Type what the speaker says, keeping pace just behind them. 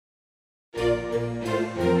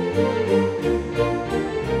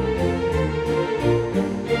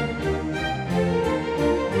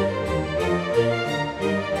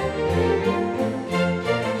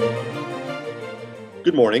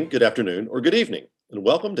morning, good afternoon, or good evening, and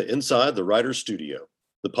welcome to Inside the Writer's Studio,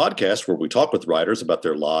 the podcast where we talk with writers about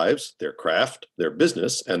their lives, their craft, their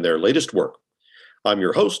business, and their latest work. I'm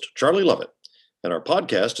your host, Charlie Lovett, and our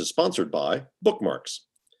podcast is sponsored by Bookmarks.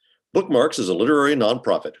 Bookmarks is a literary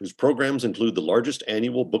nonprofit whose programs include the largest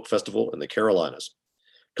annual book festival in the Carolinas.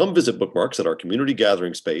 Come visit Bookmarks at our community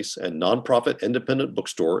gathering space and nonprofit independent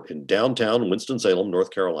bookstore in downtown Winston-Salem,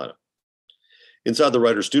 North Carolina. Inside the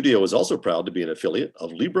Writer's Studio is also proud to be an affiliate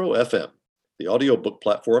of Libro FM, the audiobook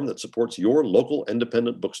platform that supports your local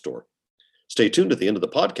independent bookstore. Stay tuned at the end of the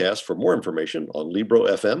podcast for more information on Libro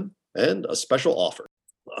FM and a special offer.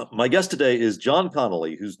 My guest today is John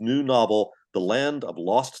Connolly, whose new novel, The Land of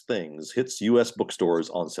Lost Things, hits U.S. bookstores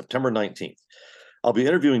on September 19th. I'll be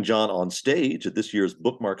interviewing John on stage at this year's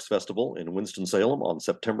Bookmarks Festival in Winston-Salem on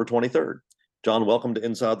September 23rd. John, welcome to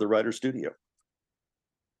Inside the Writer's Studio.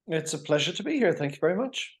 It's a pleasure to be here. Thank you very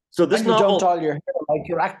much. So this novel, novel, don't dial your hair like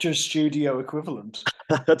your actor's studio equivalent.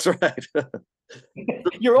 That's right.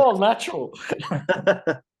 You're all natural.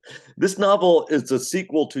 This novel is a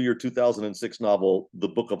sequel to your 2006 novel, The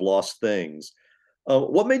Book of Lost Things.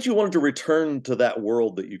 What made you want to return to that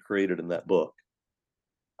world that you created in that book?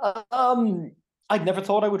 I'd never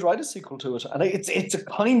thought I would write a sequel to it, and it's a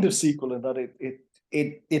kind of sequel in that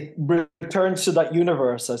it returns to that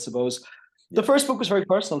universe, I suppose. The first book was very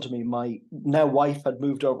personal to me. My now wife had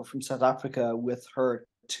moved over from South Africa with her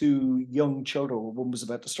two young children. One was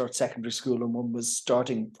about to start secondary school and one was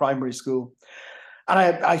starting primary school. And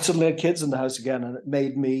I suddenly had kids in the house again, and it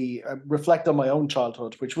made me reflect on my own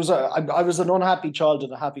childhood, which was I was an unhappy child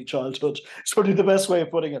in a happy childhood. It's probably the best way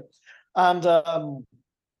of putting it. And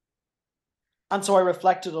so I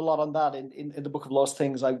reflected a lot on that in the Book of Lost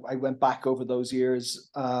Things. I went back over those years.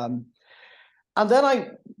 And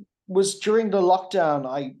then during the lockdown,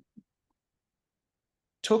 I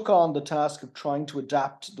took on the task of trying to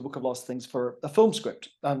adapt the Book of Lost Things for a film script.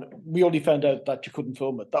 And we only found out that you couldn't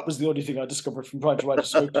film it. That was the only thing I discovered from trying to write a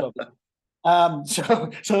script of it.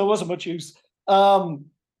 So there wasn't much use. And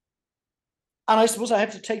I suppose I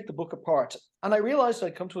had to take the book apart. And I realized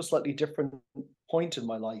I'd come to a slightly different point in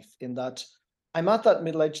my life, in that I'm at that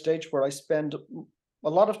middle-aged stage where I spend a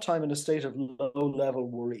lot of time in a state of low-level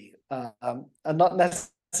worry, and not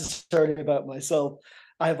necessarily about myself.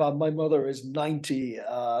 I have my mother is 90,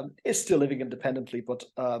 is still living independently, but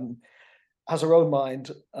has her own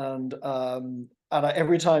mind. And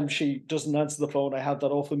every time she doesn't answer the phone, I have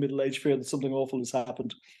that awful middle-aged fear that something awful has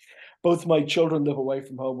happened. Both my children live away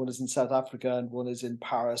from home. One is in South Africa and one is in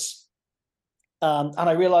Paris. And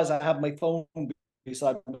I realize I have my phone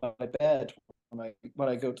beside my bed when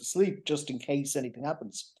I go to sleep, just in case anything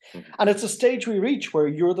happens. Mm-hmm. And it's a stage we reach where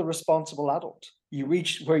you're the responsible adult. You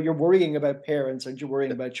reach where you're worrying about parents and you're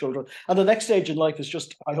worrying about children. And the next stage in life is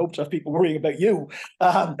just, I hope to have people worrying about you.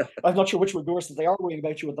 I'm not sure which would be worse, that they are worrying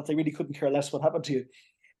about you and that they really couldn't care less what happened to you.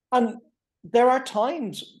 And there are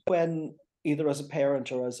times when, either as a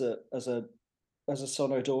parent or as a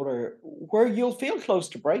son or daughter, where you'll feel close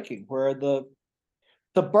to breaking, where the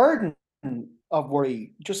burden of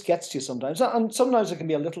worry just gets to you sometimes. And sometimes it can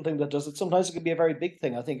be a little thing that does it. Sometimes it can be a very big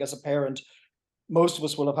thing. I think as a parent, most of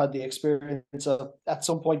us will have had the experience of at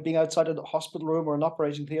some point being outside of the hospital room or an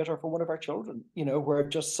operating theater for one of our children, where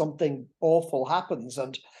just something awful happens.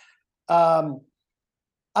 And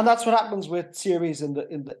that's what happens with Ceres in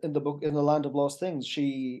the book, in The Land of Lost Things.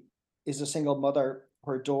 She is a single mother.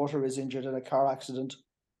 Her daughter is injured in a car accident.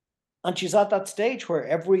 And she's at that stage where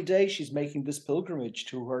every day she's making this pilgrimage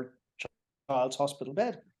to her child's hospital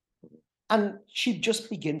bed. And she just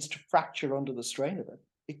begins to fracture under the strain of it.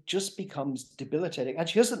 It just becomes debilitating. And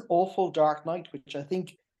she has an awful dark night, which I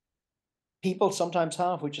think people sometimes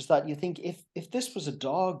have, which is that you think if this was a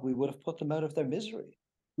dog, we would have put them out of their misery.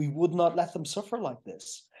 We would not let them suffer like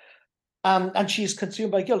this. And she's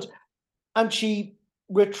consumed by guilt. And she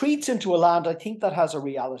retreats into a land, I think, that has a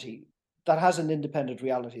reality, that has an independent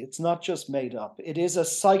reality. It's not just made up. It is a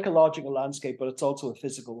psychological landscape, but it's also a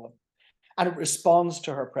physical one. And it responds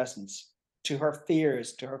to her presence, to her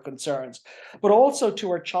fears, to her concerns, but also to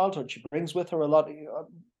her childhood. She brings with her a lot.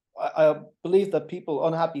 I believe that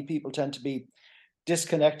unhappy people tend to be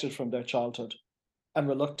disconnected from their childhood and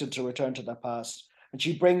reluctant to return to their past. And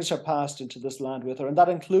she brings her past into this land with her. And that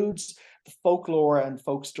includes the folklore and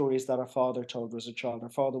folk stories that her father told her as a child. Her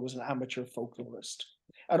father was an amateur folklorist.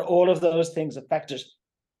 And all of those things affected.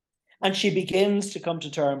 And she begins to come to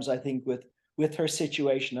terms, I think, with her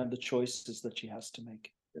situation and the choices that she has to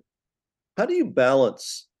make. How do you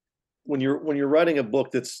balance when you're writing a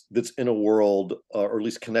book that's in a world, or at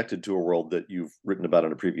least connected to a world that you've written about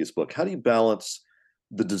in a previous book? How do you balance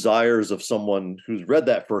the desires of someone who's read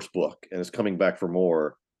that first book and is coming back for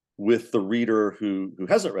more with the reader who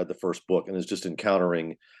hasn't read the first book and is just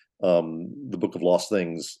encountering the Book of Lost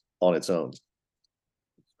Things on its own?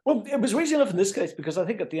 Well, it was easy enough in this case because I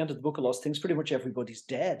think at the end of the Book of Lost Things, pretty much everybody's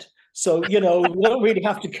dead. So, you know, we don't really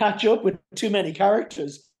have to catch up with too many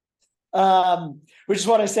characters. Which is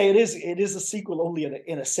what I say, it is a sequel only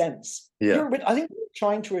in a sense. Yeah. I think we're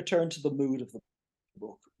trying to return to the mood of the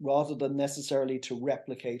book rather than necessarily to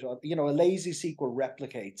replicate, or, you know, a lazy sequel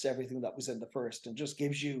replicates everything that was in the first and just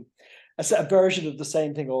gives you a version of the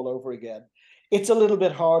same thing all over again. It's a little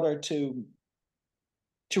bit harder to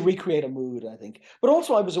recreate a mood, I think. But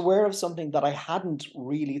also I was aware of something that I hadn't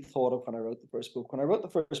really thought of when I wrote the first book. When I wrote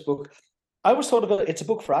the first book, I always thought of it, it's a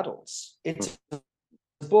book for adults. It's a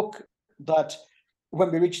book that,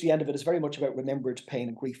 when we reach the end of it, is very much about remembered pain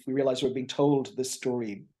and grief. We realize we're being told this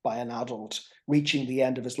story by an adult reaching the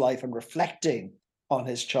end of his life and reflecting on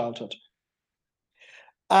his childhood.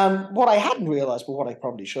 What I hadn't realized, but what I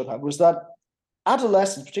probably should have, was that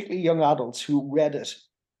adolescents, particularly young adults who read it,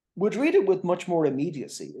 would read it with much more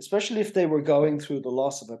immediacy, especially if they were going through the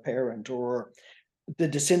loss of a parent or the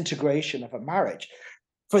disintegration of a marriage.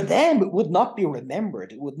 For them, it would not be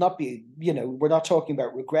remembered. It would not be, you know, we're not talking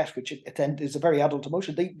about regret, which is a very adult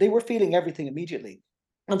emotion. They were feeling everything immediately.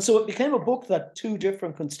 And so it became a book that two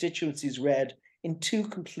different constituencies read in two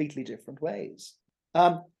completely different ways,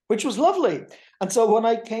 which was lovely. And so when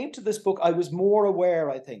I came to this book, I was more aware,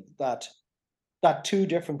 I think, that two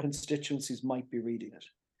different constituencies might be reading it.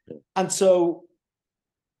 And so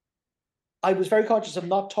I was very conscious of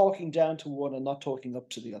not talking down to one and not talking up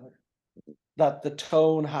to the other, that the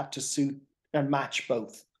tone had to suit and match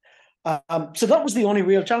both. So that was the only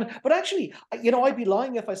real challenge. But actually, you know, I'd be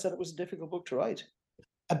lying if I said it was a difficult book to write.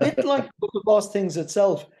 A bit like the Book of Lost Things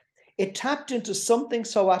itself, it tapped into something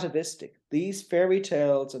so atavistic. These fairy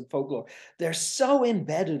tales and folklore, they're so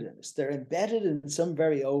embedded in us. They're embedded in some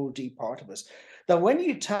very old, deep part of us that when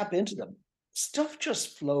you tap into them, stuff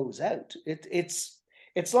just flows out.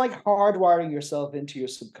 It's like hardwiring yourself into your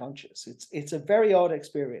subconscious. It's a very odd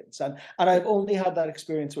experience, and I've only had that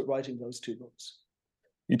experience with writing those two books.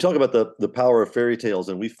 You talk about the power of fairy tales,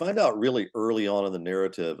 and we find out really early on in the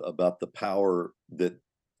narrative about the power that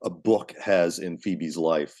a book has in Phoebe's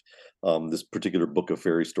life. This particular book of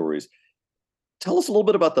fairy stories. Tell us a little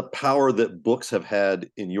bit about the power that books have had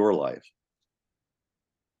in your life.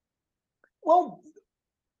 Well,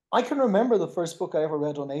 I can remember the first book I ever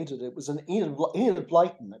read unaided. It was an Enid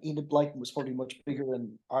Blyton. Enid Blyton was probably much bigger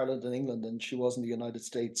in Ireland and England than she was in the United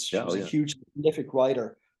States. She was a huge, prolific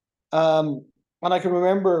writer. And I can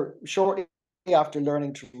remember shortly after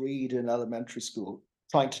learning to read in elementary school,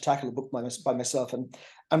 trying to tackle a book by myself and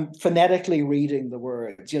phonetically reading the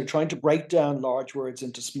words, you know, trying to break down large words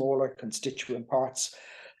into smaller constituent parts.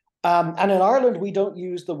 And in Ireland, we don't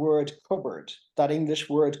use the word cupboard, that English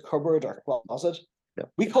word cupboard or closet. Yeah.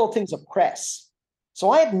 We call things a press.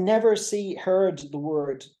 So I had never seen the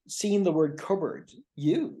word cupboard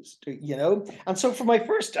used, you know? And so for my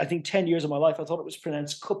first, I think, 10 years of my life, I thought it was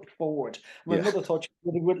pronounced cupboard. My mother thought she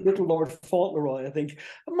was with little Lord Fauntleroy, I think.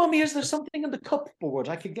 Mummy, is there something in the cupboard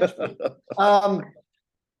I could get for you?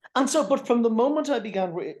 And so, but from the moment I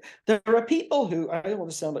began, there are people who, I don't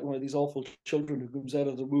want to sound like one of these awful children who comes out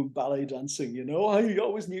of the womb ballet dancing, you know, I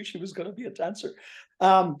always knew she was going to be a dancer.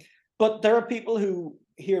 But there are people who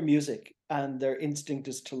hear music and their instinct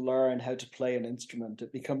is to learn how to play an instrument.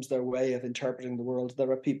 It becomes their way of interpreting the world. There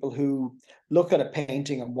are people who look at a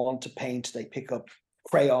painting and want to paint. They pick up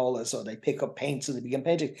Crayolas or they pick up paints and they begin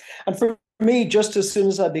painting. And for me, just as soon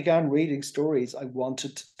as I began reading stories, I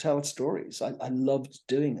wanted to tell stories. I loved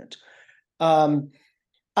doing it. And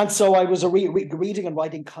so I was reading and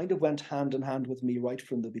writing kind of went hand in hand with me right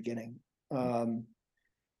from the beginning.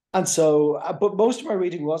 And so, but most of my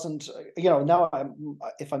reading wasn't, you know, now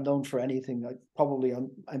if I'm known for anything,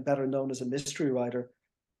 I'm better known as a mystery writer.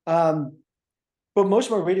 But most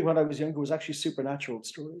of my reading when I was younger was actually supernatural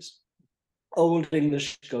stories. Old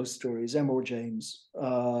English ghost stories. M.R. James,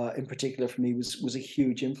 in particular, for me was a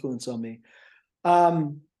huge influence on me.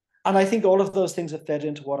 And I think all of those things have fed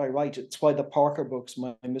into what I write. It's why the Parker books,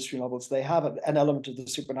 my mystery novels, they have an element of the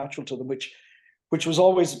supernatural to them, which was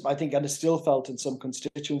always, I think, and is still felt in some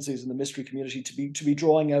constituencies in the mystery community to be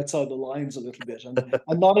drawing outside the lines a little bit,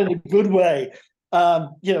 and not in a good way.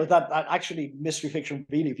 You know, that actually mystery fiction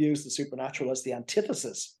really views the supernatural as the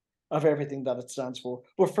antithesis of everything that it stands for.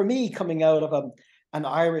 But for me, coming out of an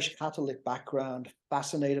Irish Catholic background,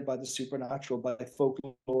 fascinated by the supernatural, by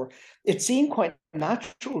folklore, it seemed quite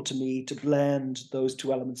natural to me to blend those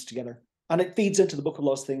two elements together. And it feeds into the Book of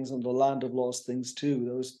Lost Things and the Land of Lost Things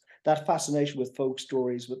too. that fascination with folk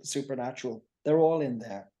stories, with the supernatural, they're all in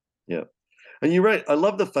there. Yeah. And you're right. I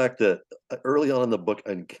love the fact that early on in the book,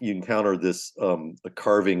 and you encounter this a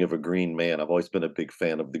carving of a green man. I've always been a big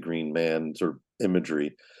fan of the green man sort of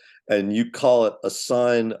imagery, and you call it a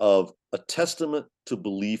sign of a testament to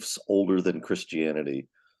beliefs older than Christianity.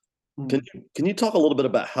 Can you talk a little bit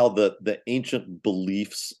about how the ancient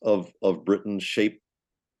beliefs of Britain shape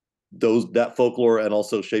that folklore and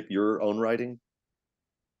also shape your own writing?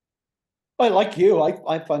 Well, like you,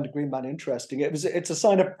 I find the Green Man interesting. It's a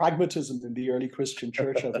sign of pragmatism in the early Christian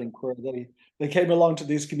church, I think, where they came along to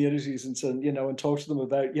these communities and said, and talked to them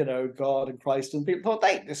about, God and Christ, and people thought,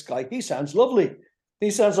 hey, this guy, he sounds lovely. He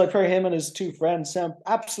sounds like him and his two friends sound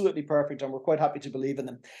absolutely perfect, and we're quite happy to believe in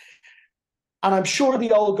them. And I'm sure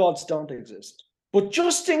the old gods don't exist, but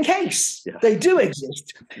just in case they do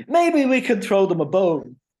exist, maybe we could throw them a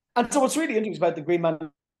bone. And so what's really interesting about the Green Man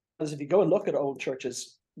is if you go and look at old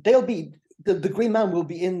churches, they'll be the Green Man will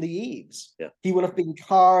be in the eaves. Yeah. He will have been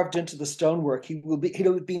carved into the stonework. He'll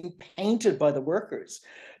have been painted by the workers,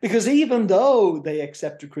 because even though they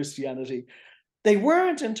accepted Christianity, they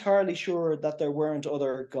weren't entirely sure that there weren't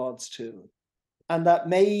other gods too, and that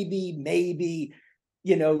maybe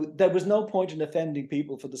there was no point in offending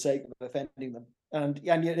people for the sake of offending them. And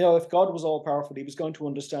if God was all powerful, he was going to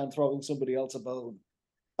understand throwing somebody else a bone.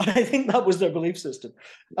 I think that was their belief system.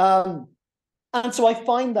 And so I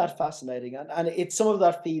find that fascinating, and it's some of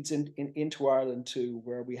that feeds into Ireland too,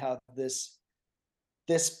 where we have this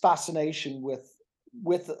fascination with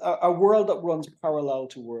a world that runs parallel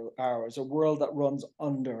to ours, a world that runs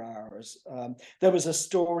under ours. There was a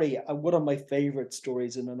story, one of my favorite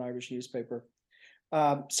stories in an Irish newspaper.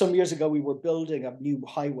 Some years ago, we were building a new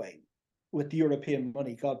highway with the European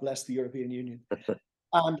money. God bless the European Union.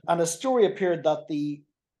 And a story appeared that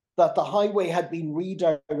the highway had been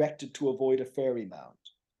redirected to avoid a ferry mound.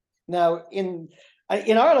 Now, in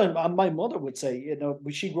Ireland, my mother would say,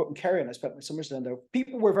 she grew up in Kerry and I spent my summers down there.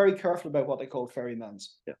 People were very careful about what they called ferry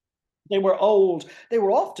mounds. Yeah. They were old. They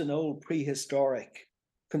were often old prehistoric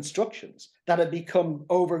constructions that had become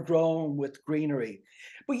overgrown with greenery.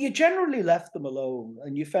 But you generally left them alone,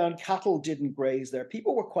 and you found cattle didn't graze there.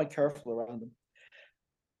 People were quite careful around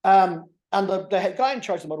them. And the head guy in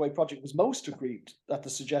charge of the motorway project was most aggrieved at the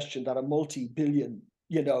suggestion that a multi-billion,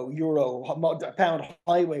 euro, pound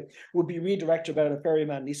highway would be redirected about a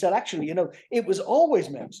ferryman. And he said, actually, it was always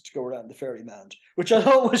meant to go around the ferryman, which I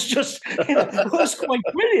thought was just, was quite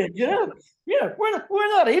brilliant. We're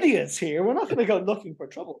not idiots here. We're not going to go looking for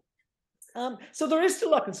trouble. So there is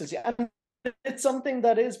still a consistency, and it's something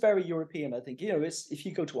that is very European. I think, if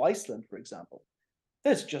you go to Iceland, for example,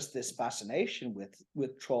 there's just this fascination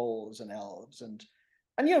with trolls and elves, and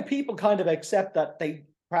people kind of accept that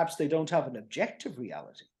perhaps they don't have an objective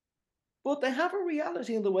reality, but they have a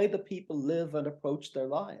reality in the way that people live and approach their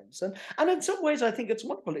lives, and in some ways I think it's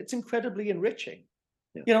wonderful. It's incredibly enriching.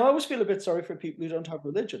 Yeah. I always feel a bit sorry for people who don't have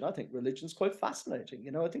religion. I think religion's quite fascinating.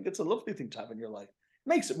 I think it's a lovely thing to have in your life. It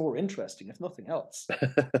makes it more interesting, if nothing else.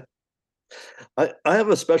 I have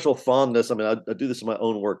a special fondness. I mean, I do this in my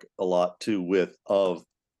own work a lot too, with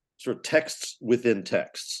sort of texts within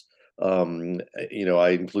texts. I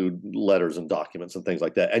include letters and documents and things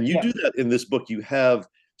like that. And you do that in this book. You have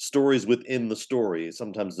stories within the story.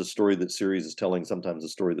 Sometimes the story that series is telling, sometimes the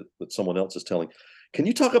story that someone else is telling. Can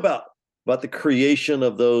you talk about the creation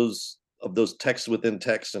of those texts within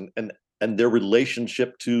texts and their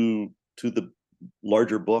relationship to the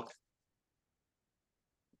larger book?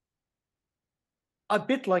 A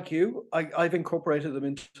bit like you, I've incorporated them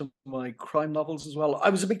into my crime novels as well. I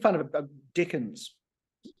was a big fan of Dickens.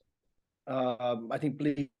 I think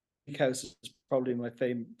Bleak House is probably my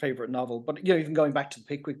favorite novel. But even going back to the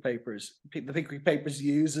Pickwick Papers, the Pickwick Papers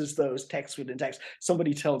uses those texts within text.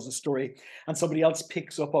 Somebody tells a story, and somebody else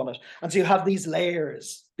picks up on it, and so you have these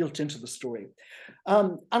layers built into the story.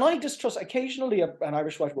 And I distrust. Occasionally, an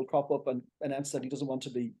Irish writer will crop up and announce that he doesn't want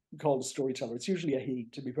to be called a storyteller. It's usually a he,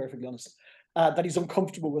 to be perfectly honest. That he's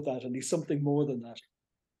uncomfortable with that, and he's something more than that.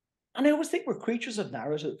 And I always think we're creatures of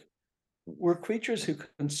narrative. We're creatures who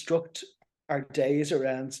construct our days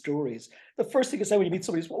around stories. The first thing you say when you meet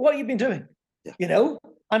somebody is, well, "What have you been doing?" Yeah.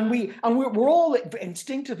 And we're all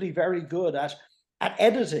instinctively very good at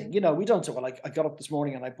editing. We don't say, "Well, I got up this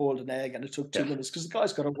morning and I boiled an egg and it took 2 minutes," because the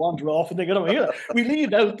guy's got to wander off and they go, we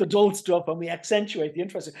leave out the dull stuff and we accentuate the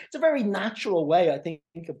interesting. It's a very natural way, I think,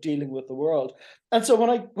 of dealing with the world. And so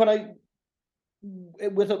when I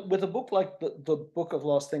with a book like the Book of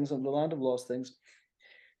Lost Things and the Land of Lost Things,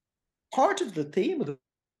 part of the theme of the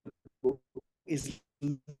book is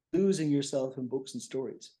losing yourself in books and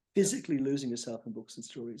stories. physically losing yourself in books and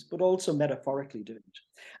stories, but also metaphorically doing it.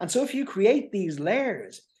 And so if you create these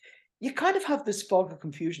layers, you kind of have this fog of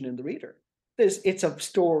confusion in the reader. It's a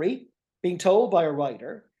story being told by a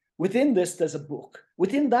writer. Within this, there's a book.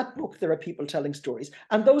 Within that book, there are people telling stories.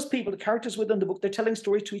 And those people, the characters within the book, they're telling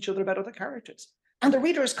stories to each other about other characters. And the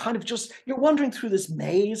reader is kind of just, you're wandering through this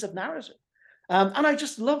maze of narrative. And I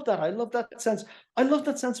just love that. I love that sense. I love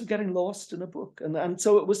that sense of getting lost in a book. And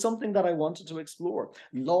so it was something that I wanted to explore,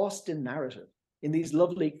 lost in narrative, in these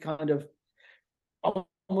lovely kind of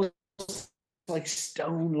almost like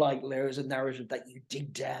stone-like layers of narrative that you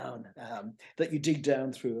dig down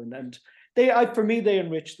through. And for me, they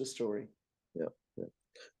enrich the story. Yeah.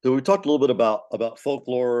 So we talked a little bit about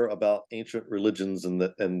folklore, about ancient religions,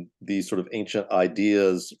 and these sort of ancient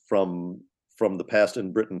ideas from the past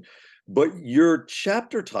in Britain. But your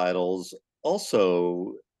chapter titles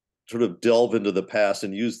also sort of delve into the past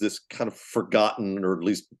and use this kind of forgotten, or at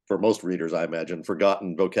least for most readers, I imagine,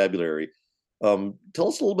 forgotten vocabulary. Tell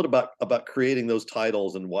us a little bit about creating those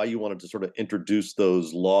titles and why you wanted to sort of introduce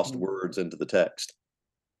those lost words into the text.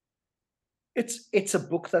 It's a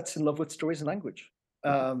book that's in love with stories and language.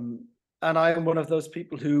 And I am one of those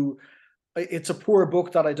people who, it's a poor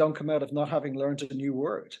book that I don't come out of not having learned a new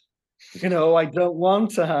word. I don't want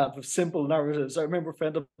to have simple narratives. I remember a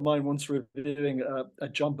friend of mine once reviewing a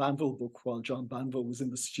John Banville book while John Banville was in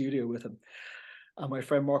the studio with him. And my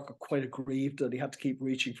friend Mark got quite aggrieved that he had to keep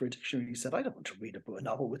reaching for a dictionary. He said, I don't want to read a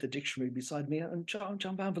novel with a dictionary beside me. And John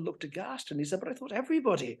Banville looked aghast and he said, but I thought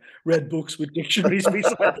everybody read books with dictionaries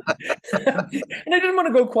beside them. And I didn't want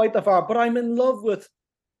to go quite that far, but I'm in love with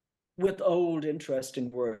old, interesting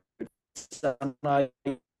words. And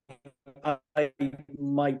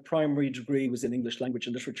my primary degree was in English language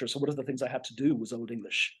and literature. So one of the things I had to do was Old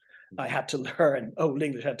English. I had to learn Old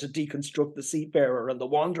English, I had to deconstruct the Seafarer and the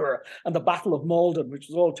Wanderer and the Battle of Malden, which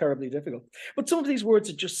was all terribly difficult. But some of these words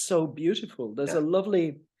are just so beautiful. There's a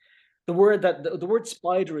lovely, the word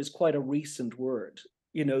spider is quite a recent word.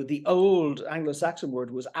 The old Anglo-Saxon word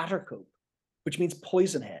was attercope, which means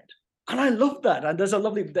poison head. And I love that. And there's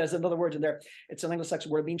another word in there. It's an Anglo-Saxon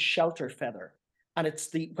word, it means shelter feather. And it's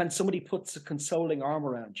when somebody puts a consoling arm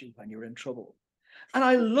around you when you're in trouble. And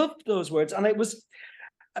I loved those words. And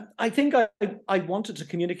I think I wanted to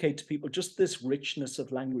communicate to people just this richness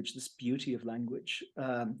of language, this beauty of language.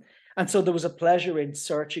 And so there was a pleasure in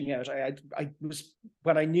searching out.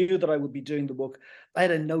 When I knew that I would be doing the book, I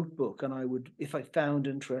had a notebook, and if I found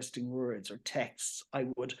interesting words or texts, I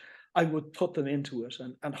would put them into it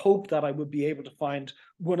and hope that I would be able to find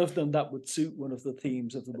one of them that would suit one of the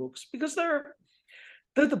themes of the books, because they're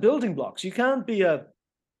the building blocks. You can't be a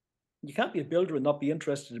builder and not be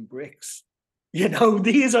interested in bricks.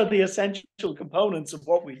 These are the essential components of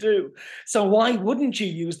what we do. So why wouldn't you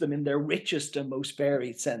use them in their richest and most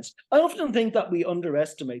varied sense? I often think that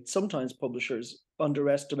sometimes publishers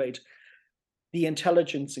underestimate the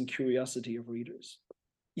intelligence and curiosity of readers.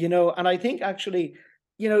 And I think actually,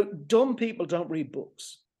 dumb people don't read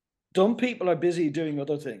books. Dumb people are busy doing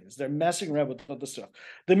other things. They're messing around with other stuff.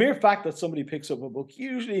 The mere fact that somebody picks up a book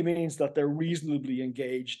usually means that they're reasonably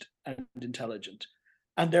engaged and intelligent.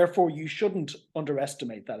 And therefore, you shouldn't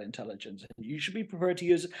underestimate that intelligence. You should be prepared to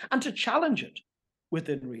use it and to challenge it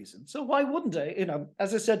within reason. So why wouldn't I?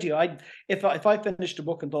 As I said to you, if I finished a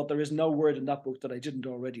book and thought there is no word in that book that I didn't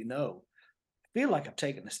already know, I feel like I've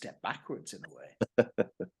taken a step backwards in a way.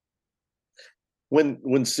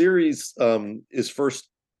 When Ceres is first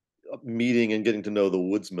meeting and getting to know the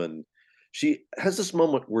woodsman, she has this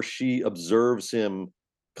moment where she observes him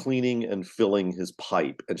cleaning and filling his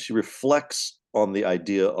pipe, and she reflects on the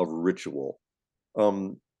idea of ritual.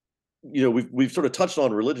 We've sort of touched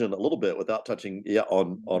on religion a little bit without touching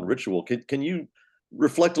on ritual. Can you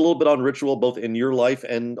reflect a little bit on ritual, both in your life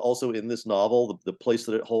and also in this novel, the place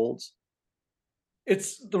that it holds?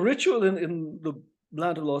 It's the ritual in the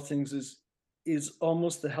Land of Lost Things is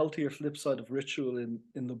almost the healthier flip side of ritual in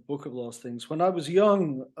the Book of Lost Things. When I was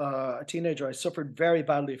young, a teenager, I suffered very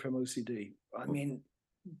badly from OCD. I mean,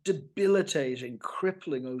 debilitating,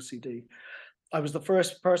 crippling OCD. I was the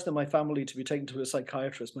first person in my family to be taken to a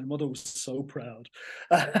psychiatrist. My mother was so proud.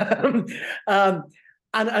 And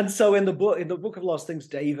so in the Book of Lost Things,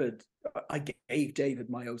 I gave David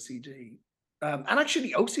my OCD. And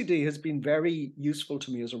actually, OCD has been very useful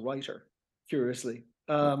to me as a writer, curiously,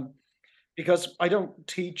 because I don't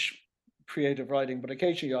teach creative writing, but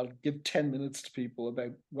occasionally I'll give 10 minutes to people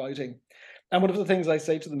about writing. And one of the things I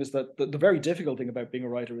say to them is that the very difficult thing about being a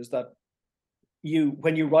writer is that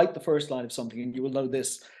when you write the first line of something, and you will know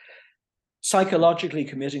this, psychologically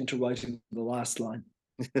committing to writing the last line.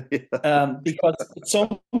 Because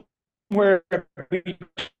somewhere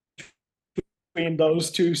between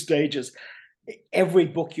those two stages. Every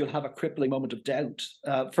book you'll have a crippling moment of doubt.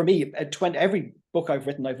 For me, every book I've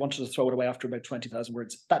written, I've wanted to throw it away after about 20,000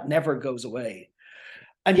 words. That never goes away.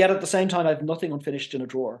 And yet at the same time, I have nothing unfinished in a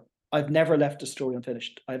drawer. I've never left a story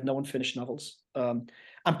unfinished. I have no unfinished novels.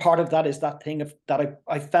 And part of that is that thing of that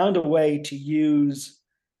I found a way to use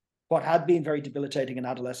what had been very debilitating in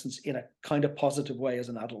adolescence in a kind of positive way as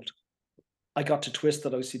an adult. I got to twist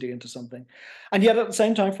that OCD into something. And yet at the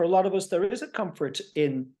same time, for a lot of us, there is a comfort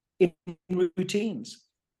in routines,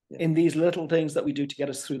 in these little things that we do to get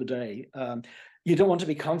us through the day. You don't want to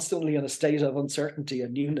be constantly in a state of uncertainty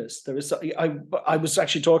and newness. There is. I was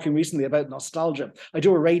actually talking recently about nostalgia. I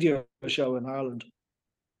do a radio show in Ireland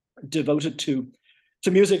devoted to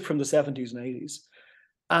music from the 70s and 80s.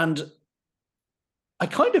 And I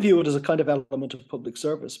kind of view it as a kind of element of public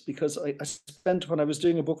service, because I spent, when I was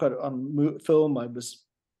doing a book on film, I was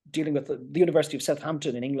dealing with the University of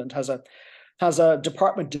Southampton in England has a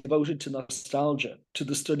department devoted to nostalgia, to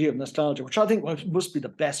the study of nostalgia, which I think must be the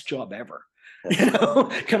best job ever. You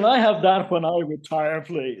know, can I have that when I retire,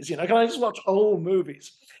 please? You know, can I just watch old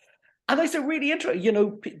movies? And I said, really interesting, you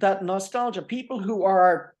know, that nostalgia, people who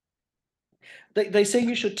are, they say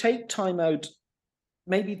you should take time out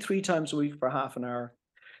maybe 3 times a week for half an hour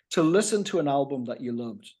to listen to an album that you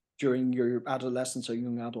loved during your adolescence or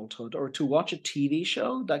young adulthood, or to watch a TV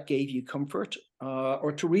show that gave you comfort,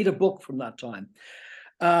 or to read a book from that time.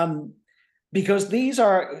 Because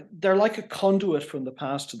they're like a conduit from the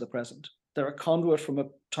past to the present. They're a conduit from a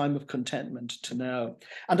time of contentment to now.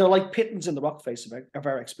 And they're like pitons in the rock face of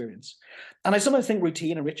our experience. And I sometimes think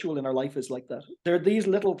routine and ritual in our life is like that. There are these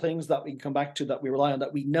little things that we can come back to, that we rely on,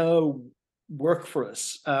 that we know work for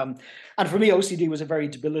us. And for me, OCD was a very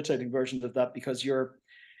debilitating version of that, because you're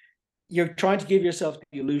trying to give yourself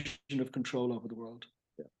the illusion of control over the world.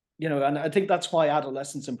 You know, and I think that's why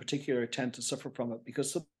adolescents in particular tend to suffer from it,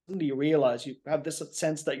 because suddenly you realize you have this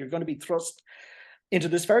sense that you're going to be thrust into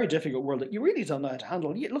this very difficult world that you really don't know how to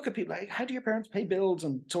handle. You look at people like, how do your parents pay bills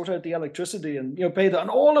and sort out the electricity and, you know, pay that, and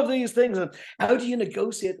all of these things, and how do you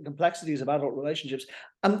negotiate the complexities of adult relationships,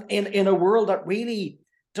 and in a world that really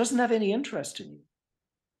doesn't have any interest in you,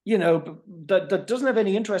 you know, that doesn't have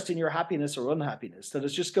any interest in your happiness or unhappiness, that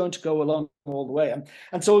is just going to go along all the way.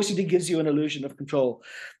 And so OCD gives you an illusion of control.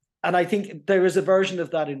 And I think there is a version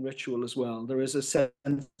of that in ritual as well. There is a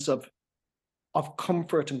sense of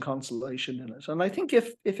comfort and consolation in it. And I think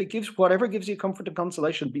if it gives, whatever gives you comfort and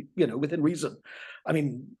consolation, you know, within reason. I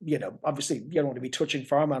mean, you know, obviously you don't want to be touching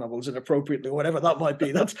farm animals inappropriately, whatever that might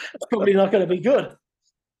be. That's probably not going to be good.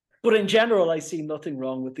 But in general, I see nothing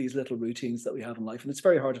wrong with these little routines that we have in life. And it's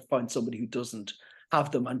very hard to find somebody who doesn't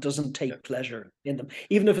have them and doesn't take pleasure in them.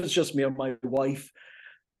 Even if it's just me or my wife,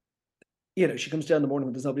 you know, she comes down in the morning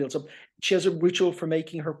when there's nobody else up. She has a ritual for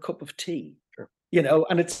making her cup of tea. Sure. You know,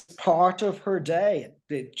 and it's part of her day.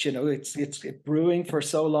 You know, it's brewing for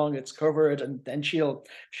so long, it's covered, and then she'll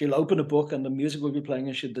open a book and the music will be playing,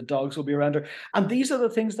 and the dogs will be around her. And these are the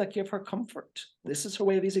things that give her comfort. This is her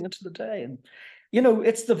way of easing into the day. And you know,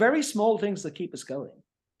 it's the very small things that keep us going.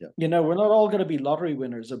 Yeah. You know, we're not all going to be lottery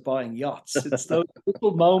winners or buying yachts. It's those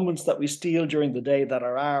little moments that we steal during the day that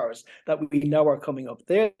are ours, that we know are coming up.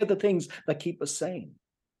 They're the things that keep us sane.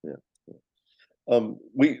 Yeah.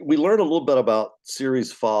 We learned a little bit about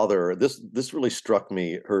Siri's father. This really struck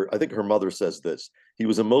me. I think her mother says this: he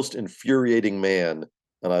was a most infuriating man,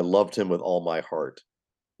 and I loved him with all my heart.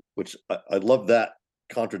 Which I love that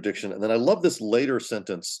contradiction. And then I love this later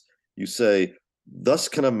sentence. You say, "Thus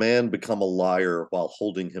can a man become a liar while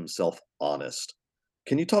holding himself honest."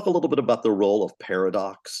 Can you talk a little bit about the role of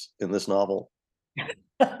paradox in this novel?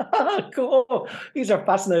 Cool. These are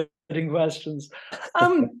fascinating questions.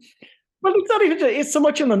 Well, it's not even, it's so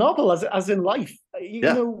much in the novel as in life. You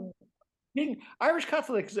know, being Irish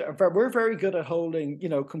Catholics, we're very good at holding, you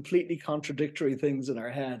know, completely contradictory things in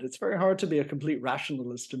our head. It's very hard to be a complete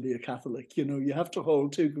rationalist and be a Catholic. You know, you have to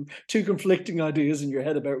hold two conflicting ideas in your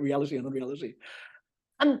head about reality and unreality.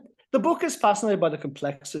 And the book is fascinated by the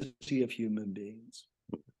complexity of human beings.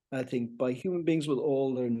 I think by human beings with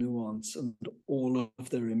all their nuance and all of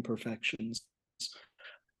their imperfections.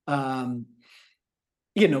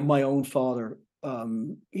 You know, my own father,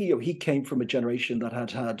 he came from a generation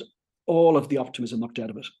that had all of the optimism knocked out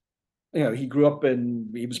of it. You know, he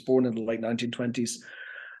was born in the late 1920s,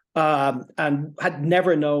 and had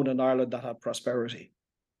never known an Ireland that had prosperity.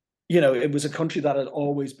 You know, it was a country that had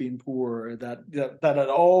always been poor, that had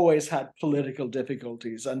always had political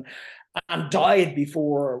difficulties, and died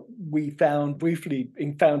before we found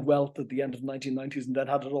wealth at the end of the 1990s, and then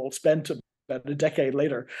had it all spent about a decade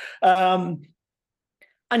later.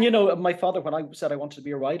 And, you know, my father, when I said I wanted to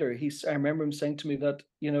be a writer, I remember him saying to me that,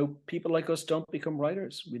 you know, people like us don't become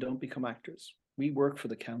writers. We don't become actors. We work for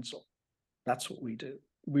the council. That's what we do.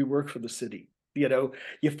 We work for the city. You know,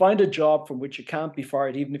 you find a job from which you can't be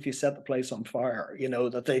fired, even if you set the place on fire, you know,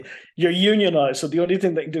 you're unionized. So the only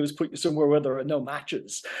thing they can do is put you somewhere where there are no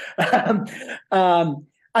matches. um, um,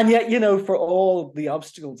 and yet, you know, for all the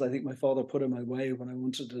obstacles I think my father put in my way when I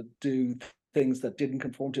wanted to do things that didn't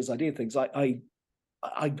conform to his idea of things, I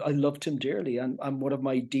loved him dearly. And one of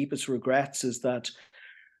my deepest regrets is that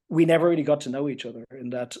we never really got to know each other, in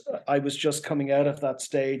that I was just coming out of that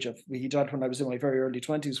stage of, he died when I was in my very early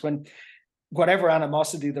 20s, when whatever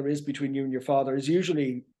animosity there is between you and your father is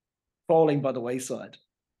usually falling by the wayside.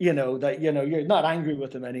 You know, that, you know, you're not angry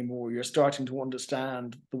with him anymore. You're starting to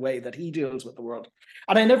understand the way that he deals with the world.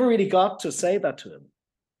 And I never really got to say that to him.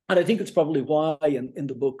 And I think it's probably why in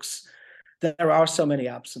the books there are so many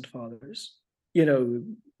absent fathers. You know,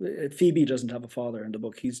 Phoebe doesn't have a father in the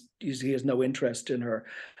book. He has no interest in her.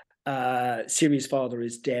 Siri's father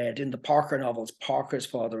is dead. In the Parker novels, Parker's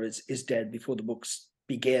father is dead before the books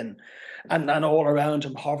begin, and all around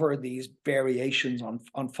him hover these variations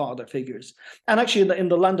on father figures. And actually, in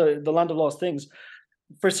the land of lost things,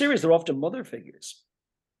 for Siri's, they're often mother figures.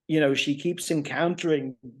 You know, she keeps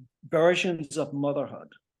encountering versions of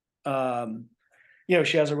motherhood. You know,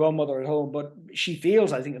 she has her own mother at home, but she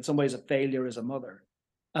feels, I think, in some ways, a failure as a mother.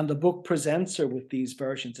 And the book presents her with these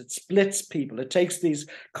versions. It splits people. It takes these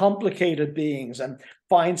complicated beings and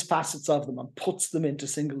finds facets of them and puts them into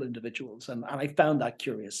single individuals. And I found that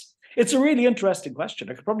curious. It's a really interesting question.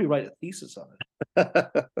 I could probably write a thesis on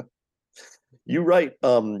it. You write,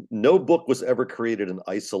 no book was ever created in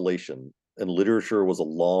isolation, and literature was a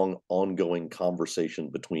long, ongoing conversation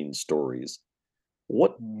between stories.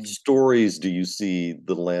 What stories do you see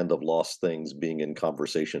the Land of Lost Things being in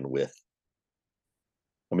conversation with?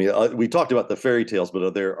 I mean, we talked about the fairy tales,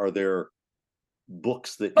 but are there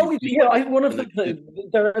books that? One of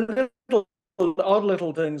there are odd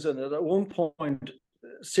little things in it. At one point,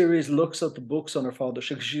 Sirius looks at the books on her father.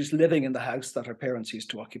 She's living in the house that her parents used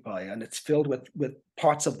to occupy, and it's filled with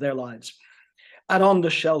parts of their lives. And on the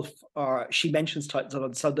shelf, she mentions titles of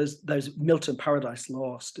it. So there's Milton Paradise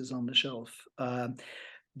Lost is on the shelf.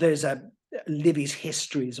 There's Livy's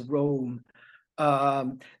Histories of Rome.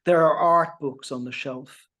 There are art books on the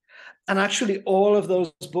shelf. And actually, all of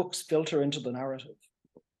those books filter into the narrative.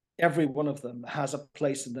 Every one of them has a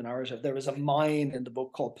place in the narrative. There is a mine in the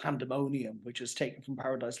book called Pandemonium, which is taken from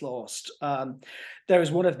Paradise Lost. There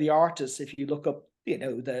is one of the artists, if you look up, you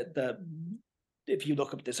know, if you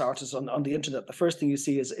look up this artist on the internet, the first thing you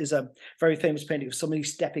see is a very famous painting of somebody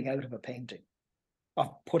stepping out of a painting, of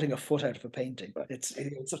putting a foot out of a painting. It's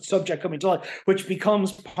a subject coming to life, which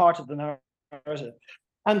becomes part of the narrative.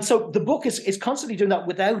 And so the book is constantly doing that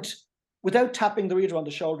without tapping the reader on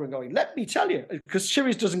the shoulder and going, let me tell you, because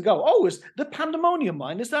Sirius doesn't go, oh, is the Pandemonium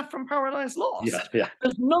mine, is that from Paradise Lost? Yeah.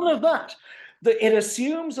 There's none of that. It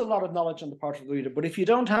assumes a lot of knowledge on the part of the reader, but if you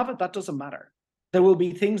don't have it, that doesn't matter. There will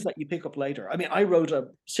be things that you pick up later. I mean, I wrote a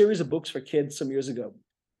series of books for kids some years ago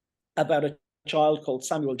about a child called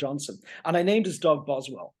Samuel Johnson, and I named his dog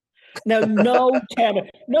Boswell. Now, no 10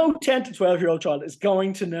 to 12-year-old child is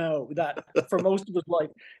going to know that for most of his life,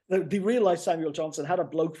 they realized Samuel Johnson had a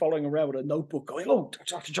bloke following around with a notebook going, oh,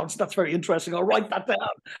 Dr. Johnson, that's very interesting. I'll write that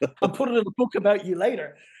down and put it in a book about you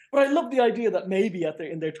later. But I love the idea that maybe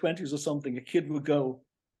in their 20s or something, a kid would go,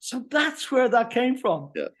 so that's where that came from.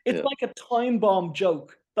 Yeah, it's like a time bomb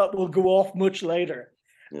joke that will go off much later.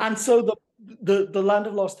 Yeah. And so the Land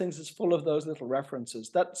of Lost Things is full of those little references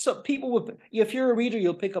that people would, if you're a reader,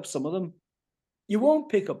 you'll pick up some of them. You won't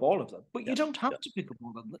pick up all of them, but you don't have to pick up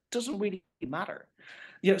all of them. It doesn't really matter.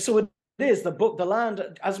 You know, so it is the Land,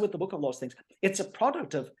 as with the Book of Lost Things, it's a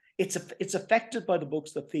product of, it's affected by the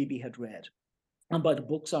books that Phoebe had read and by the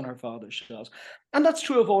books on her father's shelves. And that's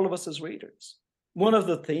true of all of us as readers. One of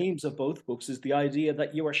the themes of both books is the idea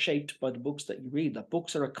that you are shaped by the books that you read, that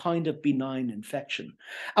books are a kind of benign infection.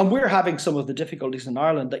 And we're having some of the difficulties in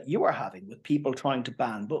Ireland that you are having with people trying to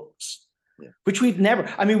ban books, which we've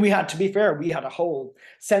never, I mean, we had, to be fair, we had a whole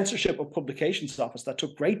censorship of publications office that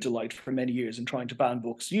took great delight for many years in trying to ban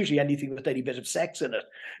books. Usually anything with any bit of sex in it,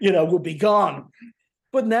 you know, would be gone.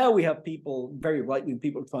 But now we have people, very right-wing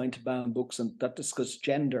people, trying to ban books and that discuss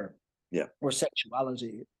gender or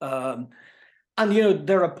sexuality. And, you know,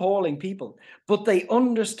 they're appalling people, but they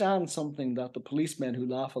understand something that the policemen who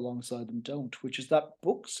laugh alongside them don't, which is that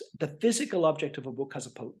books, the physical object of a book has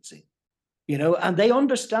a potency, you know, and they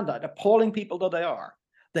understand that, appalling people though they are.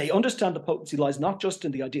 They understand the potency lies not just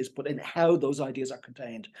in the ideas, but in how those ideas are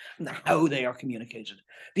contained and how they are communicated.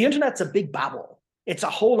 The internet's a big babble. It's a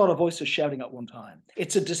whole lot of voices shouting at one time.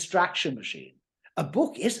 It's a distraction machine. A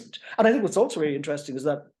book isn't. And I think what's also very interesting is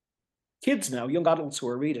that kids now, young adults who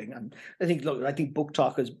are reading, and I think book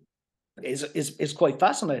talk is quite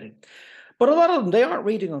fascinating. But a lot of them, they aren't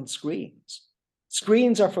reading on screens.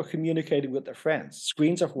 Screens are for communicating with their friends.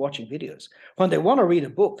 Screens are for watching videos. When they want to read a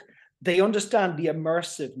book, they understand the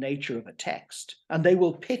immersive nature of a text, and they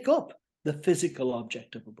will pick up the physical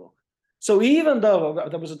object of a book. So even though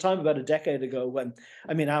there was a time about a decade ago when,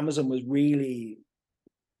 Amazon was really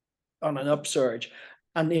on an upsurge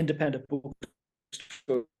and independent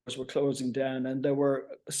bookstores were closing down, and there were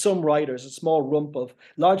some writers, a small rump of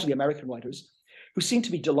largely American writers, who seemed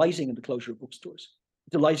to be delighting in the closure of bookstores,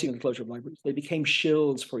 delighting in the closure of libraries. They became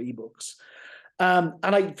shills for ebooks.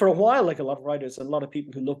 And for a while, like a lot of writers and a lot of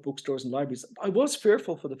people who love bookstores and libraries, I was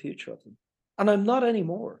fearful for the future of them. And I'm not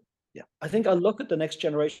anymore. Yeah. I think I look at the next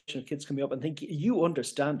generation of kids coming up and think, you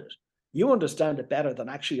understand it. You understand it better than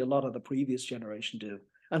actually a lot of the previous generation do.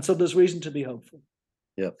 And so there's reason to be hopeful.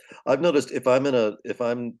 Yeah. I've noticed if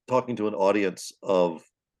I'm talking to an audience of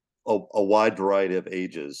a wide variety of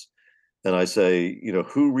ages, and I say,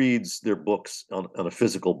 who reads their books on a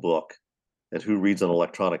physical book and who reads an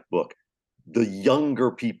electronic book, the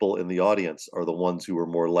younger people in the audience are the ones who are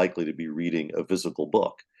more likely to be reading a physical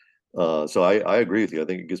book. So I agree with you. I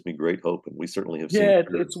think it gives me great hope, and we certainly have seen. Yeah,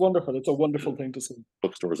 it's wonderful. It's a wonderful thing to see.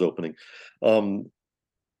 Bookstores opening.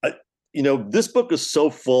 This book is so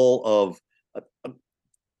full of,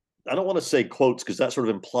 I don't want to say quotes because that sort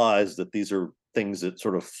of implies that these are things that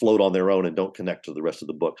sort of float on their own and don't connect to the rest of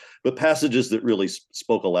the book, but passages that really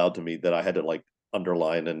spoke aloud to me that I had to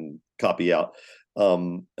underline and copy out.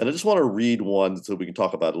 And I just want to read one so we can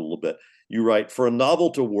talk about it a little bit. You write, "For a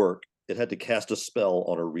novel to work, it had to cast a spell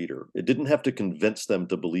on a reader. It didn't have to convince them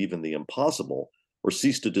to believe in the impossible or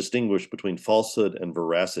cease to distinguish between falsehood and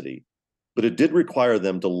veracity, but it did require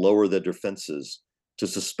them to lower their defenses, to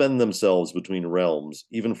suspend themselves between realms,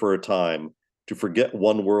 even for a time, to forget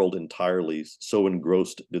one world entirely, so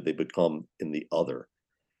engrossed did they become in the other."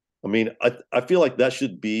 I feel like that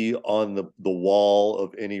should be on the wall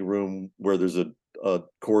of any room where there's a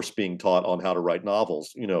course being taught on how to write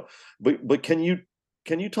novels, but can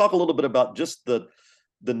you talk a little bit about just the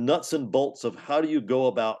nuts and bolts of how do you go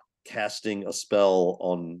about casting a spell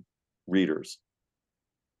on readers?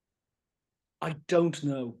 I don't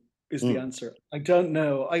know is the answer. I don't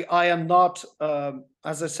know. I am not,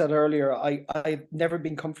 as I said earlier, I've never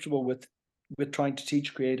been comfortable with trying to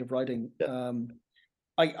teach creative writing.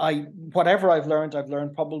 Whatever I've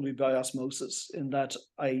learned probably by osmosis, in that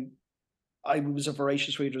I was a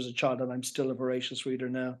voracious reader as a child, and I'm still a voracious reader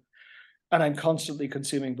now, and I'm constantly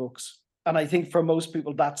consuming books. And I think for most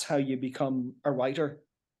people, that's how you become a writer.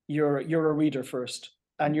 You're a reader first,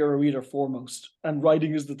 and you're a reader foremost. And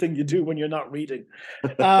writing is the thing you do when you're not reading.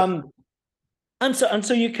 And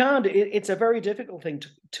so you can't. It's a very difficult thing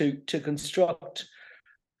to construct.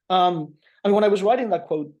 When I was writing that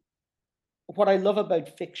quote, what I love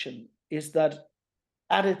about fiction is that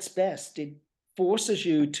at its best, it forces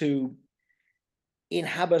you to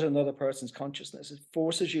inhabit another person's consciousness. It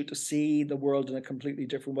forces you to see the world in a completely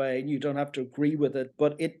different way, and you don't have to agree with it,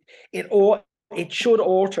 but it should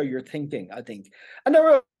alter your thinking, I think. And there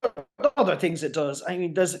are other things it does.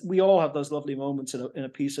 We all have those lovely moments in a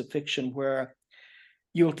piece of fiction where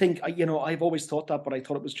you'll think, I've always thought that, but I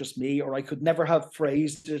thought it was just me, or I could never have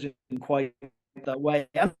phrased it in quite that way.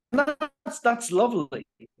 And that's lovely.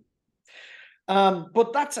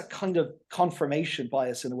 But that's a kind of confirmation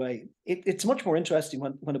bias in a way. It's much more interesting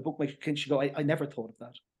when a book makes you go, I never thought of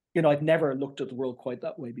that. I've never looked at the world quite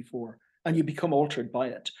that way before. And you become altered by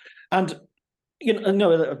it. And,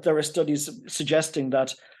 there are studies suggesting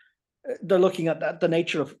that they're looking at the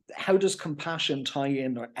nature of how does compassion tie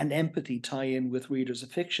in, and empathy tie in with readers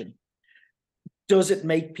of fiction. Does it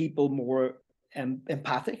make people more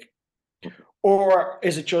empathic? Or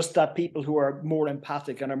is it just that people who are more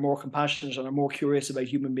empathic and are more compassionate and are more curious about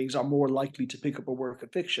human beings are more likely to pick up a work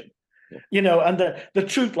of fiction? Yeah. And the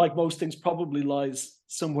truth, like most things, probably lies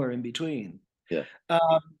somewhere in between. Yeah.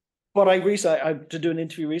 But I did do an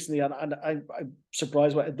interview recently, and I'm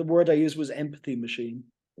surprised by the word I used was empathy machine.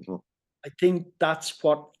 Mm-hmm. I think that's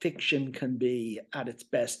what fiction can be at its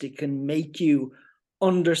best. It can make you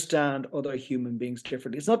understand other human beings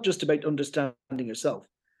differently. It's not just about understanding yourself.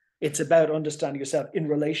 It's about understanding yourself in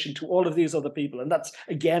relation to all of these other people. And that's,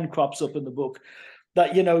 again, crops up in the book,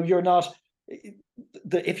 that, you're not,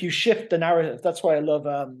 if you shift the narrative, that's why I love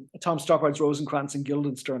Tom Stoppard's Rosencrantz and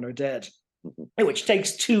Guildenstern Are Dead, which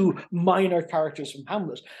takes two minor characters from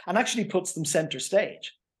Hamlet and actually puts them center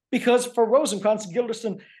stage. Because for Rosencrantz and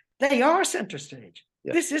Guildenstern, they are center stage.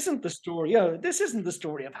 Yeah. This isn't the story. You know, this isn't the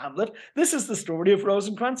story of Hamlet. This is the story of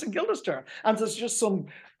Rosencrantz and Guildenstern. And there's just some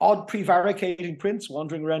odd prevaricating prince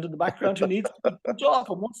wandering around in the background who needs to be picked off.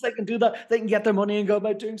 And once they can do that, they can get their money and go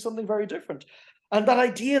about doing something very different. And that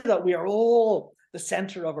idea that we are all the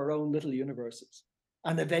center of our own little universes.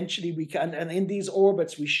 And eventually we can, and in these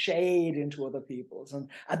orbits, we shade into other people's. And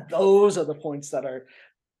those are the points that are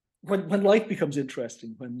when life becomes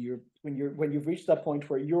interesting, when you've reached that point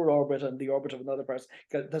where your orbit and the orbit of another person,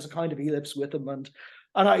 there's a kind of ellipse with them, and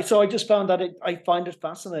I just found that I find it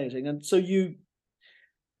fascinating, and so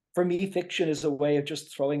for me, fiction is a way of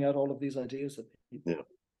just throwing out all of these ideas at people. Yeah.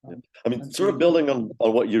 Yeah. I mean, sort of building on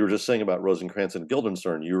what you were just saying about Rosencrantz and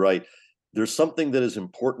Guildenstern, you're right. There's something that is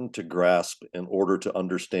important to grasp in order to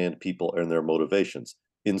understand people and their motivations.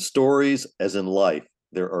 In stories, as in life,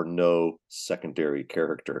 there are no secondary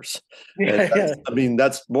characters. And I mean,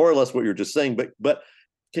 that's more or less what you're just saying. But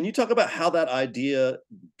can you talk about how that idea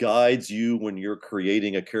guides you when you're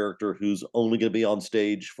creating a character who's only going to be on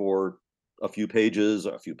stage for a few pages,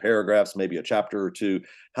 a few paragraphs, maybe a chapter or two?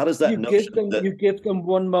 How does that you give them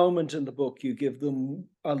one moment in the book, you give them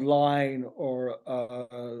a line or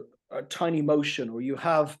a tiny motion, or you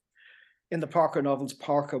have in the Parker novels,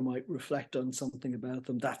 Parker might reflect on something about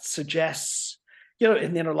them that suggests, you know,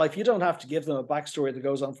 in the inner life, you don't have to give them a backstory that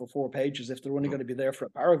goes on for 4 pages if they're only going to be there for a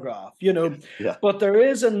paragraph, you know. Yeah. But there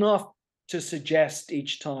is enough to suggest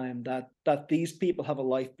each time that these people have a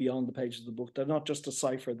life beyond the pages of the book. They're not just a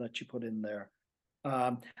cipher that you put in there.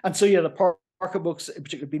 And so, yeah, the Parker books in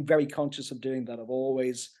particular have been very conscious of doing that, of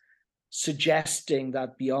always suggesting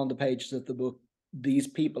that beyond the pages of the book, these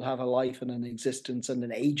people have a life and an existence and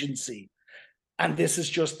an agency. And this is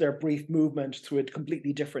just their brief movement through a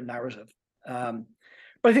completely different narrative. But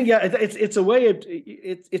I think, yeah, it's a way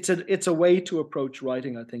it's a way to approach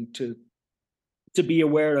writing, I think, to be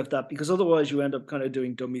aware of that, because otherwise you end up kind of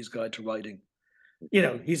doing Dummy's Guide to Writing. You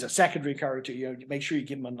know, he's a secondary character. You know, make sure you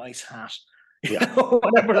give him a nice hat,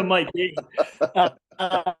 whatever it might be.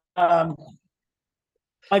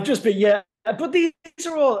 I've just been, yeah. But these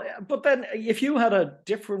are all. But then, if you had a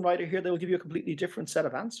different writer here, they will give you a completely different set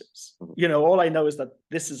of answers. You know, all I know is that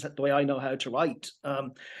this is the way I know how to write.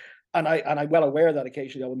 And I'm well aware that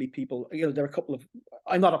occasionally I will meet people. You know, there are a couple of.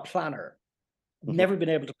 I'm not a planner. Never been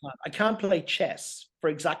able to plan. I can't play chess for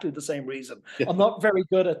exactly the same reason. I'm not very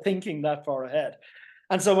good at thinking that far ahead.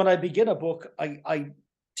 And so when I begin a book, I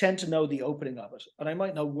tend to know the opening of it, and I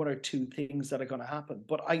might know 1 or 2 things that are going to happen,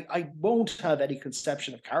 but I won't have any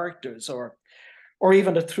conception of characters or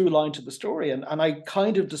even a through line to the story, and I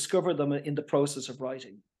kind of discover them in the process of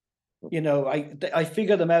writing. You know, I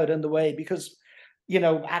figure them out in the way, because, you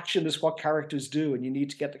know, action is what characters do, and you need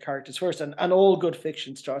to get the characters first, and all good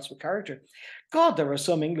fiction starts with character. God, there are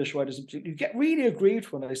some English writers who get really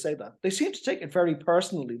aggrieved when I say that. They seem to take it very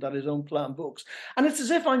personally that I don't plan books. And it's as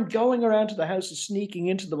if I'm going around to the houses, sneaking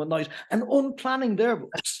into them at night and unplanning their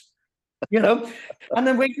books, you know? And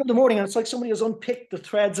then wake up in the morning and it's like somebody has unpicked the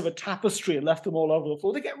threads of a tapestry and left them all over the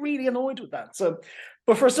floor. They get really annoyed with that. So,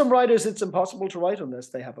 but for some writers, it's impossible to write unless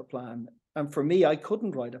they have a plan. And for me, I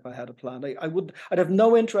couldn't write if I had a plan. I'd have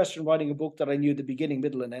no interest in writing a book that I knew the beginning,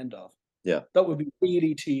 middle, and end of. Yeah. That would be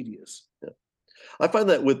really tedious. Yeah. I find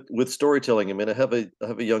that with storytelling. I mean, I have a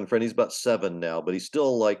young friend. He's about 7 now, but he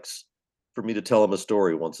still likes for me to tell him a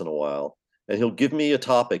story once in a while. And he'll give me a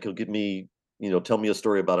topic. He'll give me, you know, tell me a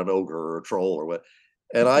story about an ogre or a troll or what.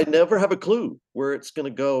 And I never have a clue where it's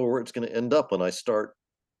going to go or where it's going to end up when I start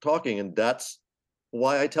talking. And that's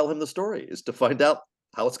why I tell him the story, is to find out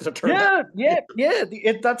how it's going to turn out. Yeah.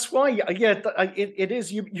 That's why. It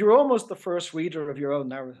is. You're almost the first reader of your own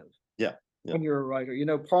narrative. Yeah. When you're a writer, you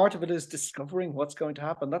know, part of it is discovering what's going to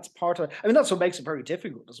happen. That's part of it. I mean, that's what makes it very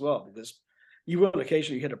difficult as well, because you will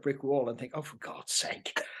occasionally hit a brick wall and think, oh, for God's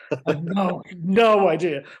sake, I've no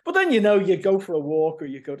idea. But then, you know, you go for a walk, or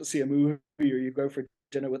you go to see a movie, or you go for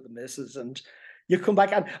dinner with the missus, and you come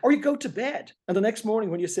back or you go to bed. And the next morning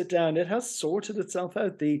when you sit down, it has sorted itself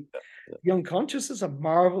out. The unconscious is a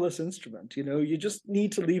marvelous instrument. You know, you just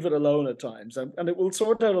need to leave it alone at times, and it will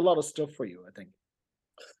sort out a lot of stuff for you, I think.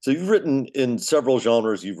 So you've written in several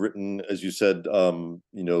genres. You've written, as you said, you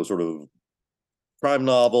know, sort of crime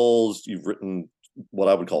novels. You've written what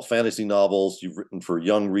I would call fantasy novels. You've written for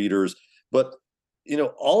young readers. But, you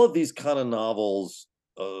know, all of these kind of novels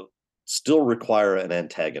still require an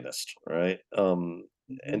antagonist, right?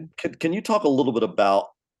 And can you talk a little bit about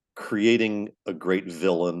creating a great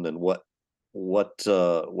villain, and what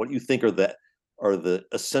you think are the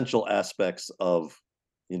essential aspects of,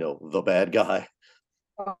 you know, the bad guy?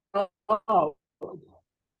 Oh,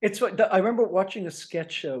 It's what I remember watching a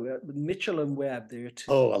sketch show with Mitchell and Webb. They're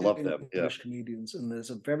two Oh, I love them. Yeah. English comedians, and there's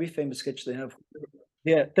a very famous sketch they have.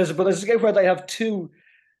 Yeah, there's a sketch where they have two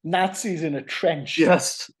Nazis in a trench.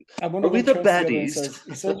 Yes. And one Are of we them the turns to the other and baddies?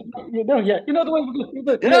 he says, you know the way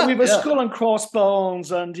we have a skull and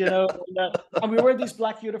crossbones, and and we wear these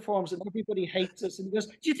black uniforms, and everybody hates us. And he goes,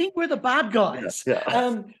 "Do you think we're the bad guys?" Yeah.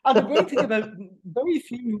 And the great thing about very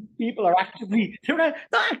few people are they're not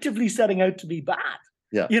actively setting out to be bad.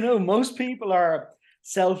 Yeah. Most people are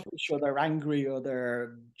selfish, or they're angry, or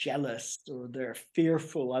they're jealous, or they're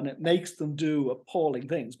fearful, and it makes them do appalling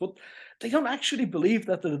things. But they don't actually believe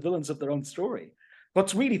that they're the villains of their own story.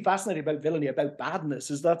 What's really fascinating about villainy, about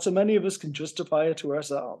badness, is that so many of us can justify it to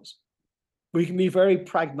ourselves. We can be very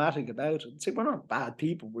pragmatic about it and say, we're not bad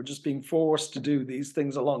people. We're just being forced to do these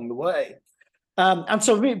things along the way. And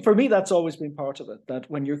so for me, that's always been part of it, that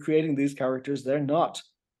when you're creating these characters, they're not,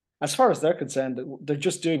 as far as they're concerned, they're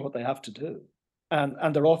just doing what they have to do.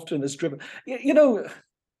 And they're often as driven.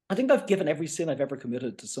 I think I've given every sin I've ever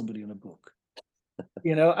committed to somebody in a book.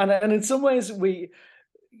 And in some ways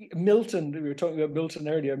Milton, we were talking about Milton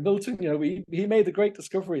earlier. Milton, he made the great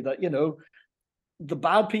discovery that, the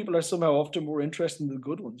bad people are somehow often more interesting than the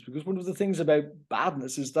good ones, because one of the things about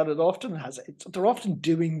badness is that they're often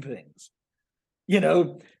doing things.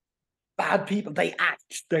 Bad people, they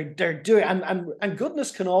act, they're doing, and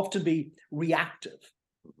goodness can often be reactive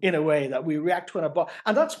in a way that we react when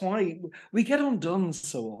and that's why we get undone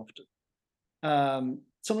so often.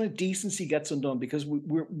 Sometimes decency gets undone because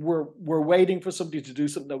we're waiting for somebody to do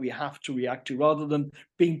something that we have to react to, rather than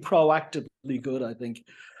being proactively good, I think.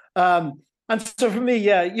 And so for me,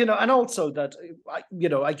 and also that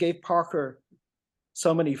I gave Parker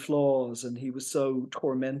so many flaws, and he was so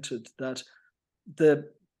tormented that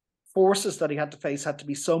the forces that he had to face had to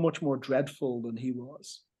be so much more dreadful than he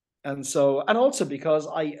was. And also because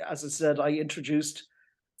as I said, I introduced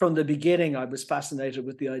from the beginning, I was fascinated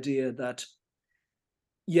with the idea that,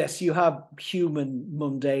 yes, you have human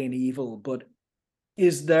mundane evil, but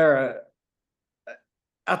is there,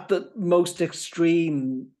 at the most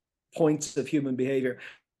extreme points of human behavior,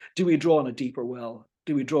 do we draw on a deeper well?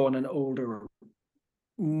 Do we draw on an older,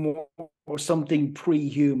 more, or something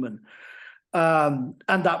pre-human? And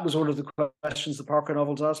that was one of the questions the Parker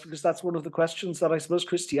novels asked, because that's one of the questions that I suppose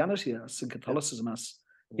Christianity asks and Catholicism asks.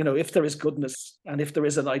 If there is goodness, and if there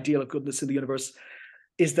is an ideal of goodness in the universe,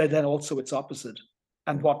 is there then also its opposite?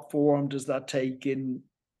 And what form does that take in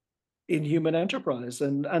human enterprise?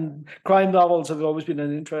 And crime novels have always been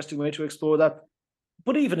an interesting way to explore that.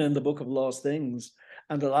 But even in the Book of Lost Things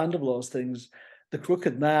and the Land of Lost Things, the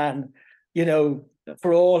crooked man,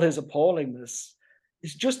 for all his appallingness,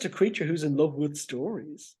 is just a creature who's in love with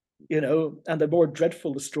stories, and the more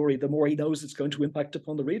dreadful the story, the more he knows it's going to impact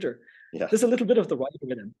upon the reader. Yeah. There's a little bit of the writer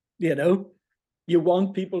in him, You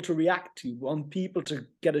want people to react. You want people to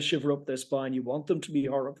get a shiver up their spine. You want them to be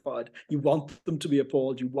horrified. You want them to be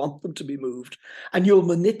appalled. You want them to be moved. And you'll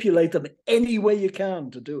manipulate them any way you can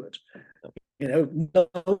to do it.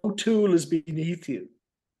 No tool is beneath you.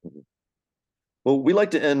 Well, we like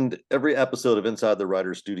to end every episode of Inside the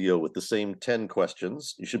Writer's Studio with the same 10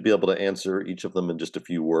 questions. You should be able to answer each of them in just a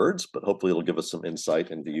few words, but hopefully it'll give us some insight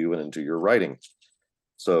into you and into your writing.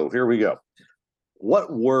 So here we go.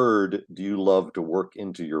 What word do you love to work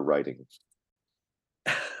into your writing?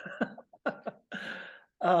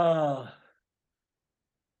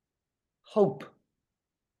 Hope.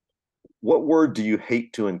 What word do you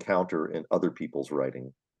hate to encounter in other people's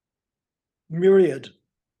writing? Myriad.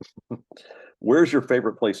 Where's your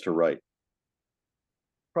favorite place to write?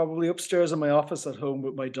 Probably upstairs in my office at home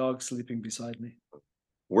with my dog sleeping beside me.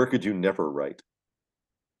 Where could you never write?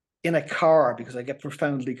 In a car, because I get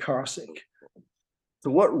profoundly car sick.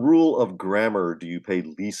 To what rule of grammar do you pay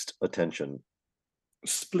least attention?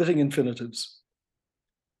 Splitting infinitives.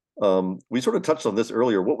 We sort of touched on this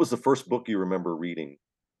earlier. What was the first book you remember reading?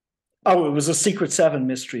 Oh, it was A Secret Seven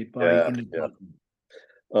mystery by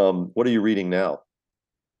What are you reading now?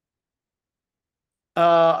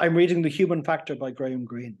 I'm reading The Human Factor by Graham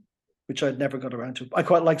Greene, which I'd never got around to. I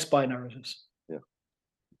quite like spy narratives. Yeah.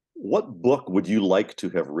 What book would you like to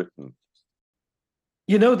have written?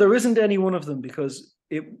 There isn't any one of them, because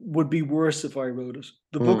it would be worse if I wrote it.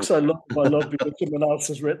 The books I love because someone else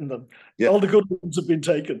has written them. Yeah. All the good ones have been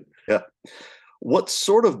taken. Yeah. What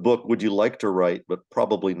sort of book would you like to write, but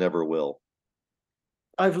probably never will?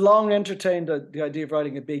 I've long entertained the idea of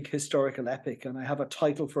writing a big historical epic, and I have a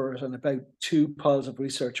title for it and about 2 piles of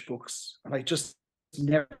research books. And I just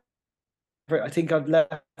never, I think I've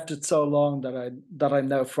left it so long that I'm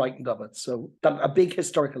now frightened of it. So a big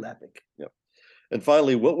historical epic. Yeah. And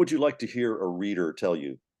finally, what would you like to hear a reader tell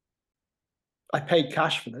you? I paid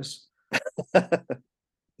cash for this.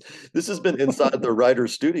 This has been Inside the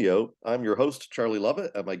Writer's Studio. I'm your host, Charlie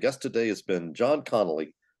Lovett, and my guest today has been John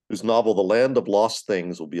Connolly, whose novel The Land of Lost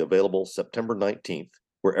Things will be available September 19th,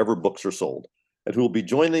 wherever books are sold, and who will be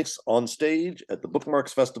joining us on stage at the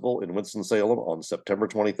Bookmarks Festival in Winston-Salem on September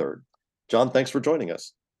 23rd. John, thanks for joining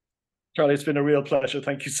us. Charlie, it's been a real pleasure.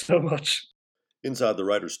 Thank you so much. Inside the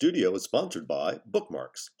Writer's Studio is sponsored by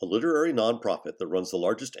Bookmarks, a literary nonprofit that runs the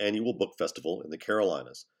largest annual book festival in the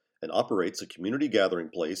Carolinas and operates a community gathering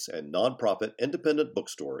place and nonprofit independent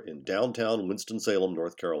bookstore in downtown Winston-Salem,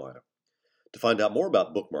 North Carolina. To find out more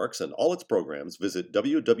about Bookmarks and all its programs, visit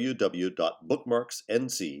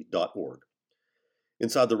www.bookmarksnc.org.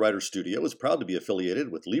 Inside the Writer's Studio is proud to be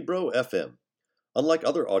affiliated with Libro FM. Unlike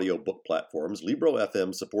other audiobook platforms, Libro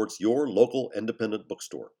FM supports your local independent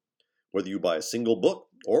bookstore. Whether you buy a single book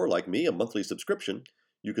or, like me, a monthly subscription,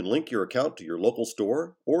 you can link your account to your local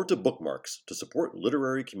store or to Bookmarks to support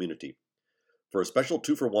literary community. For a special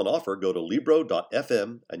 2-for-1 offer, go to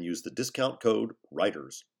Libro.fm and use the discount code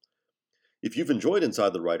WRITERS. If you've enjoyed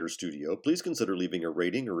Inside the Writer's Studio, please consider leaving a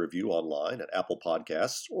rating or review online at Apple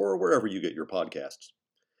Podcasts or wherever you get your podcasts.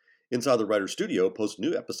 Inside the Writer's Studio posts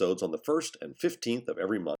new episodes on the 1st and 15th of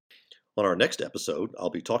every month. On our next episode, I'll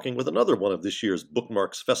be talking with another one of this year's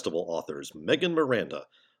Bookmarks Festival authors, Megan Miranda,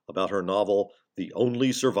 about her novel, The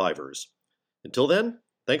Only Survivors. Until then,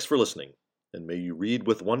 thanks for listening, and may you read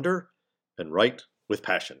with wonder and write with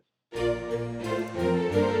passion.